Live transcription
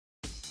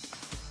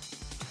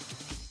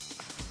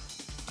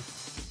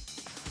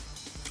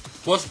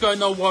What's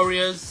going on,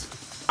 warriors?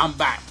 I'm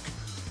back.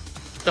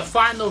 The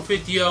final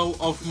video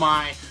of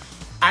my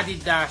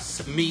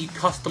Adidas Z.N.E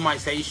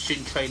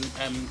customization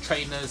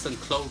trainers and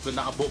clothing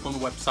that I bought from the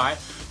website.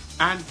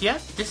 And yeah,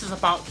 this is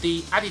about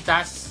the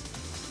Adidas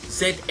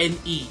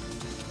Z.N.E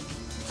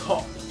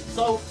top.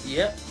 So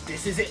yeah,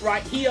 this is it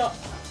right here.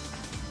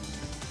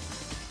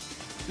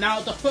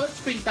 Now the first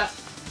thing that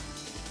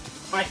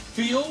I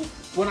feel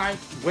when I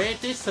wear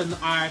this and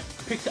I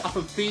pick it up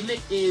and feel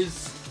it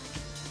is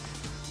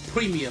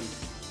premium.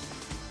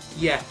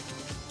 Yeah,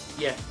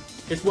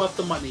 it's worth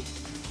the money.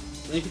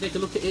 And if you take a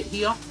look at it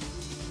here,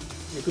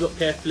 if you look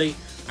carefully,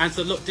 and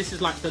so look, this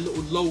is like the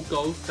little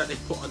logo that they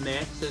put on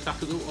there. So it's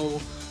like a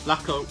little,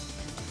 like a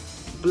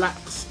black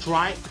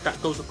stripe that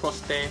goes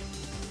across there,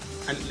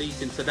 and it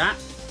leads into that,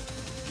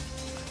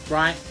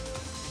 right?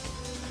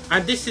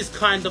 And this is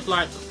kind of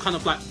like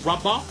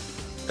rubber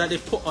that they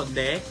put on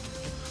there.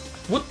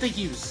 What they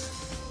use?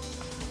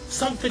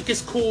 Something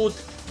is called.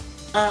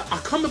 I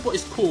can't remember what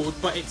it's called,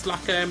 but it's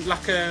like a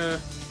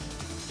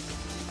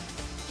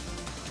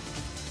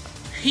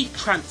heat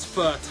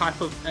transfer type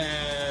of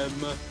I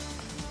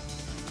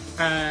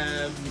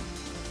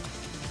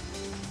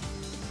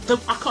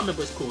can't remember what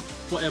it's called.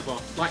 Whatever,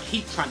 like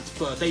heat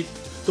transfer. The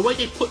way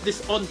they put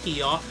this on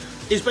here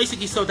is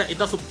basically so that it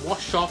doesn't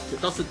wash off,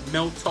 it doesn't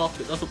melt off,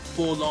 it doesn't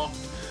fall off.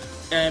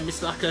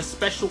 It's like a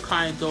special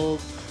kind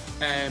of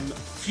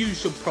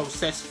fusion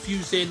process,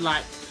 fusing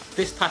like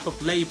this type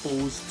of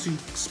labels to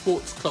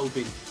sports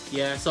clothing.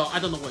 Yeah, so I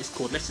don't know what it's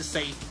called. Let's just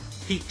say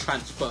heat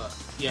transfer.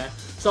 Yeah,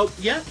 so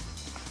yeah,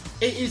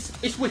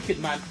 it's wicked,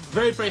 man.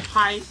 Very, very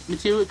high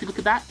material. If you look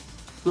at that,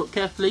 look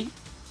carefully.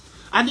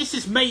 And this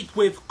is made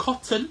with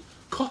cotton,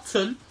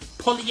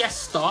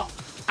 polyester,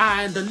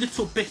 and a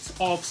little bit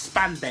of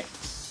spandex.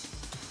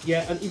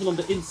 Yeah, and even on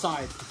the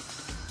inside.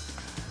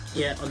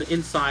 Yeah, on the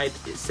inside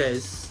it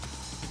says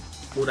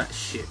all that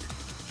shit.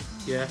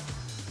 Yeah.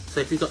 So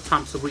if you've got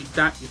time to read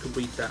that, you can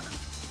read that.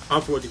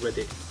 I've already read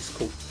it. It's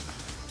cool.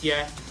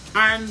 Yeah.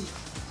 And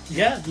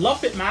yeah,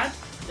 love it, man.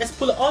 Let's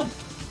pull it on.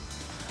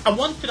 And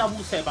one thing I will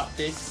say about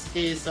this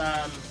is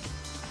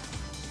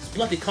it's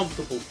bloody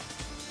comfortable.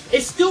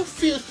 It still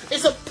feels,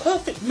 it's a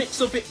perfect mix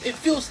of it. It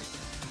feels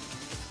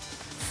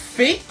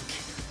thick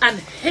and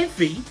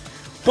heavy,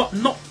 but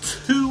not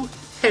too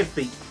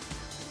heavy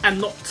and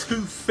not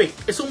too thick.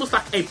 It's almost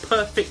like a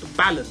perfect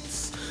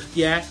balance.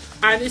 Yeah.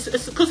 And it's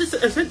because it's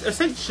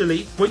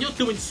essentially, when you're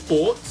doing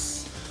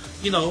sports,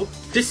 you know,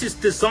 this is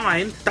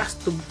designed, that's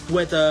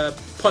where the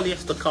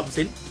polyester comes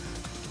in.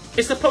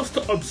 It's supposed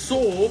to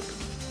absorb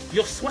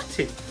your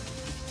sweating,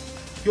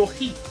 your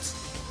heat.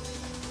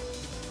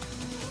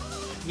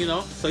 You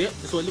know, so yeah,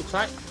 that's what it looks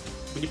like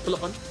when you pull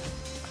it on.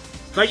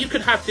 Now you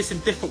can have this in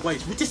different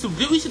ways.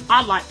 The reason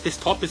I like this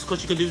top is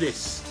because you can do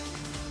this.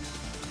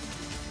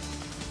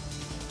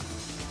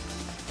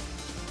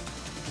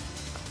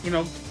 You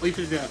know, or you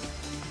can do that.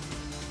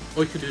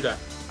 Or you can do that.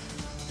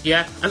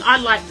 Yeah, and I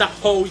like that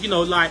whole, you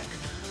know, like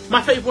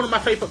one of my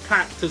favourite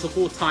characters of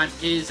all time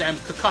is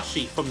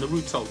Kakashi from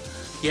Naruto.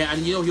 Yeah,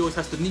 and you know he always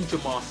has the ninja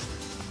mask.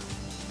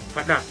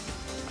 Like that.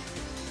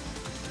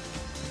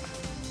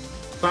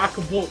 But I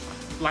can walk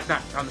like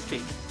that down the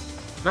street.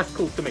 That's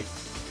cool to me.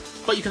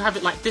 But you can have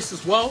it like this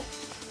as well.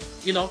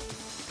 You know,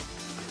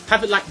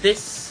 have it like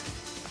this,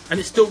 and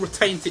it still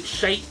retains its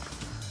shape.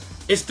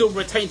 It still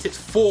retains its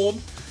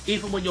form,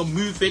 even when you're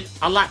moving.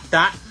 I like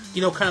that.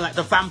 You know, kind of like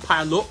the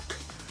vampire look.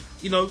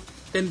 You know,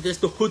 then there's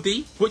the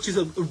hoodie, which is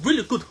a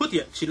really good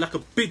hoodie actually, like a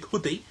big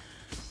hoodie,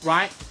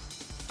 right?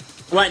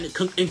 Right, and it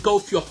can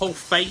engulf your whole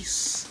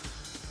face.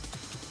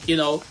 You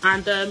know,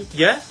 and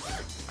yeah,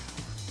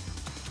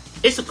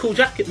 it's a cool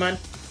jacket, man.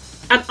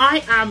 And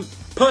I am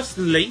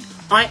personally,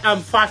 I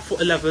am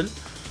 5'11",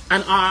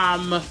 and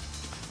I'm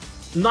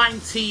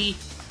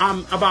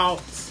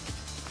about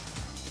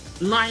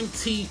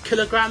 90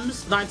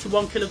 kilograms,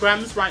 91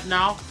 kilograms right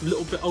now. A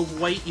little bit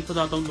overweight, even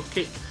though I don't look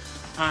it.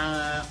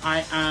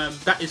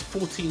 That is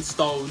 14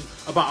 stone,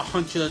 about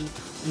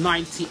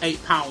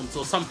 198 pounds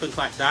or something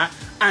like that.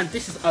 And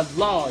this is a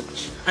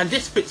large, and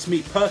this fits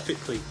me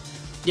perfectly.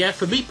 Yeah,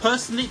 for me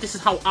personally, this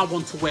is how I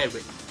want to wear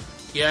it.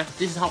 Yeah,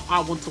 this is how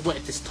I want to wear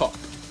this top.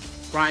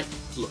 Right?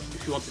 Look,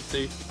 if you wanted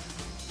to,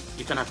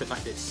 you can have it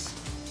like this.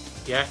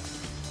 Yeah?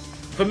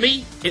 For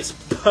me, it's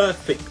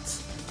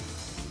perfect.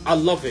 I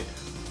love it.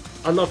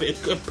 I love it.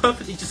 It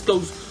perfectly just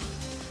goes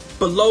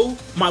below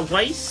my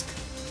waist.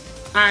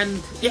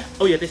 And yeah,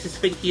 oh yeah, there's this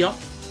thing here.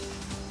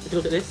 If you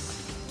look at this,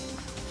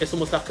 it's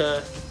almost like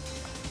a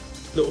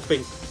little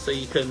thing, so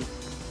you can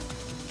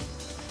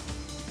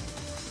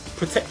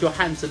protect your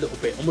hands a little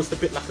bit, almost a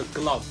bit like a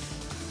glove.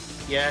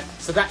 Yeah,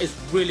 so that is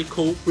really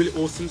cool, really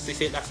awesome. So you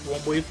see, that's one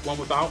with, one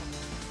without,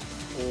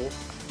 or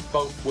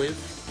both with.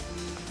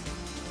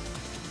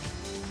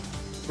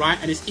 Right,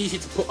 and it's easy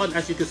to put on,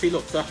 as you can see.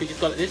 Look, so I can just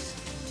go like this.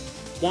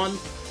 1,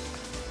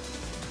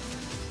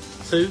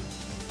 2,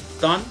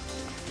 done.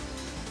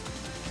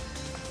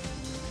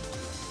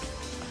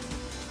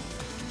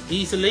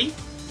 Easily.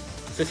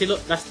 So see,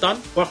 look, that's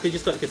done. Or I can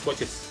just go like this. Watch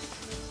this.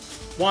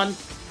 1,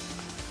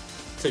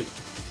 2.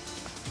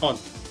 on.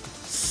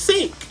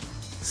 Sick.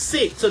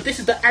 So this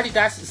is the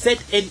Adidas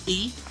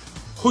Z.N.E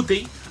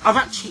hoodie. I've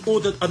actually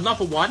ordered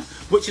another one,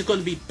 which is going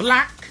to be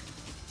black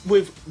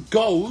with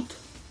gold.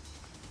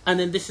 And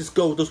then this is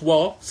gold as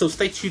well. So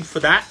stay tuned for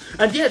that.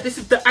 And yeah, this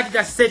is the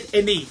Adidas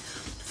Z.N.E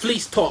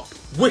fleece top.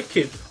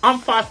 Wicked. I'm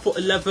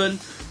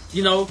 5'11".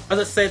 You know, as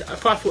I said,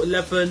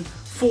 5'11",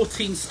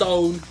 14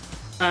 stone.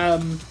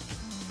 And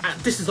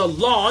this is a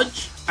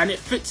large, and it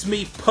fits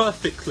me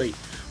perfectly.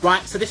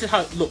 Right, so this is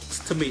how it looks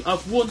to me.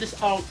 I've worn this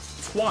out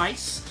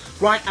twice,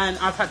 right, and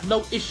I've had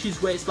no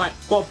issues where it's like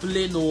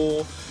gobbling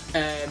or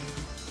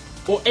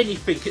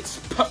anything.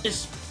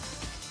 It's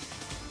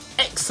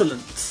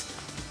excellent,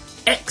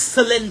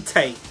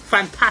 excelente,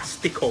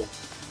 fantastical,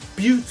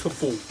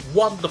 beautiful,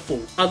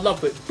 wonderful. I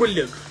love it,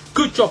 brilliant.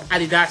 Good job,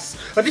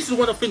 Adidas. And this is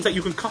one of the things that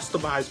you can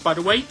customize, by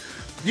the way.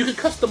 You can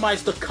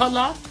customize the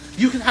color.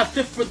 You can have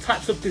different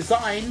types of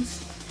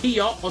designs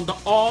here on the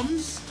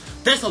arms.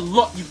 There's a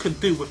lot you can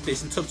do with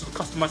this in terms of the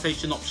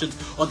customization options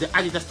on the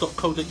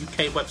adidas.co.uk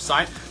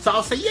website. So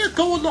I'll say, yeah,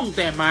 go along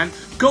there, man.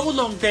 Go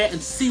along there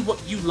and see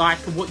what you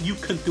like and what you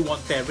can do on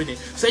there, innit?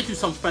 So they do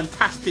some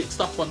fantastic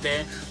stuff on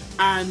there.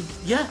 And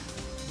yeah,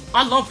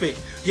 I love it.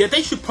 Yeah,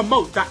 they should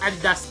promote that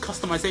Adidas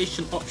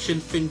customization option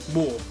thing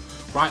more.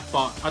 Right,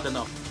 but I don't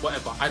know,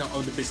 whatever, I don't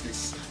own the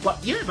business.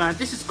 But yeah, man,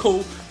 this is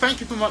cool. Thank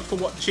you very much for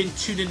watching,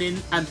 tuning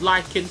in and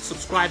liking,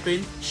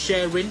 subscribing,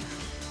 sharing.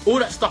 All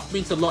that stuff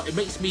means a lot. It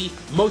makes me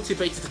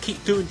motivated to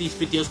keep doing these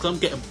videos because I'm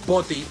getting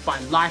bodied by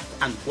life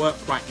and work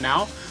right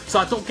now. So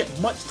I don't get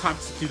much time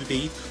to do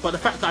these. But the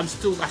fact that I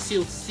still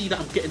see that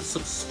I'm getting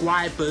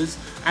subscribers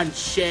and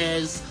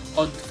shares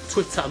on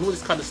Twitter and all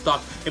this kind of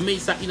stuff, it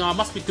means that, you know, I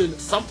must be doing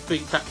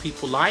something that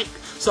people like.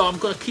 So I'm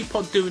going to keep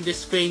on doing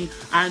this thing.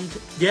 And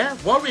yeah,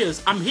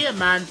 Warriors, I'm here,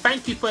 man.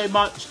 Thank you very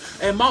much.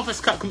 Marvel vs.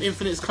 Capcom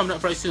Infinite is coming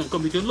up very soon. I'm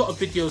going to be doing a lot of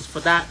videos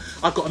for that.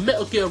 I've got a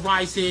Metal Gear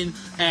Rising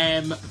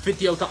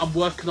video that I'm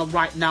working on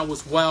right now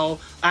as well.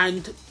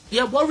 And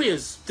yeah,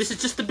 Warriors, this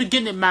is just the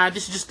beginning, man.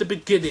 This is just the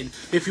beginning.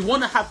 If you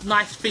want to have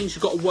nice things,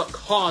 you've got to work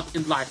hard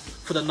in life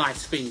for the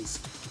nice things.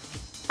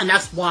 And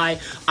that's why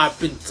I've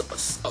been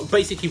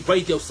basically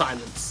radio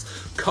silence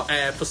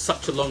for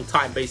such a long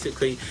time,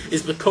 basically,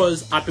 is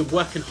because I've been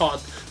working hard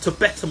to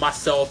better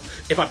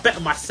myself. If I better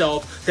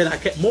myself, then I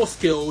get more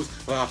skills.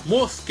 When I have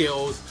more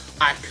skills,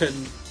 I can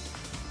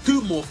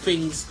do more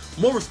things,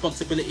 more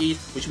responsibilities,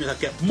 which means I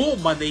get more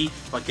money.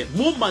 If I get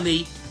more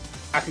money,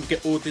 I can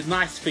get all the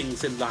nice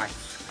things in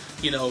life,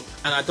 you know,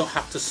 and I don't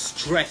have to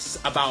stress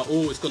about,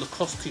 oh, it's going to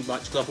cost too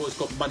much because I've always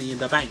got money in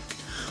the bank.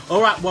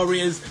 Alright,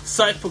 Warriors,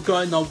 sorry for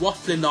going on,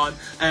 waffling on.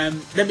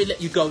 Let me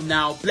let you go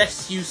now.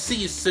 Bless you, see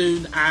you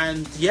soon,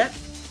 and yeah,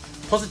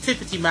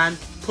 positivity, man.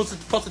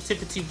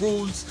 Positivity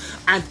rules,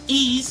 and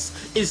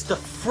ease is the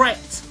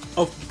threat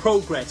of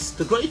progress.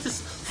 The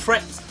greatest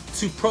threat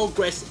to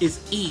progress is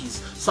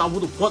ease. So I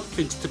wouldn't want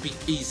things to be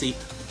easy.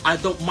 I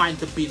don't mind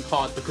them being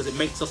hard because it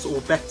makes us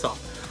all better.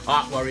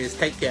 Alright, Warriors,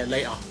 take care,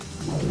 later.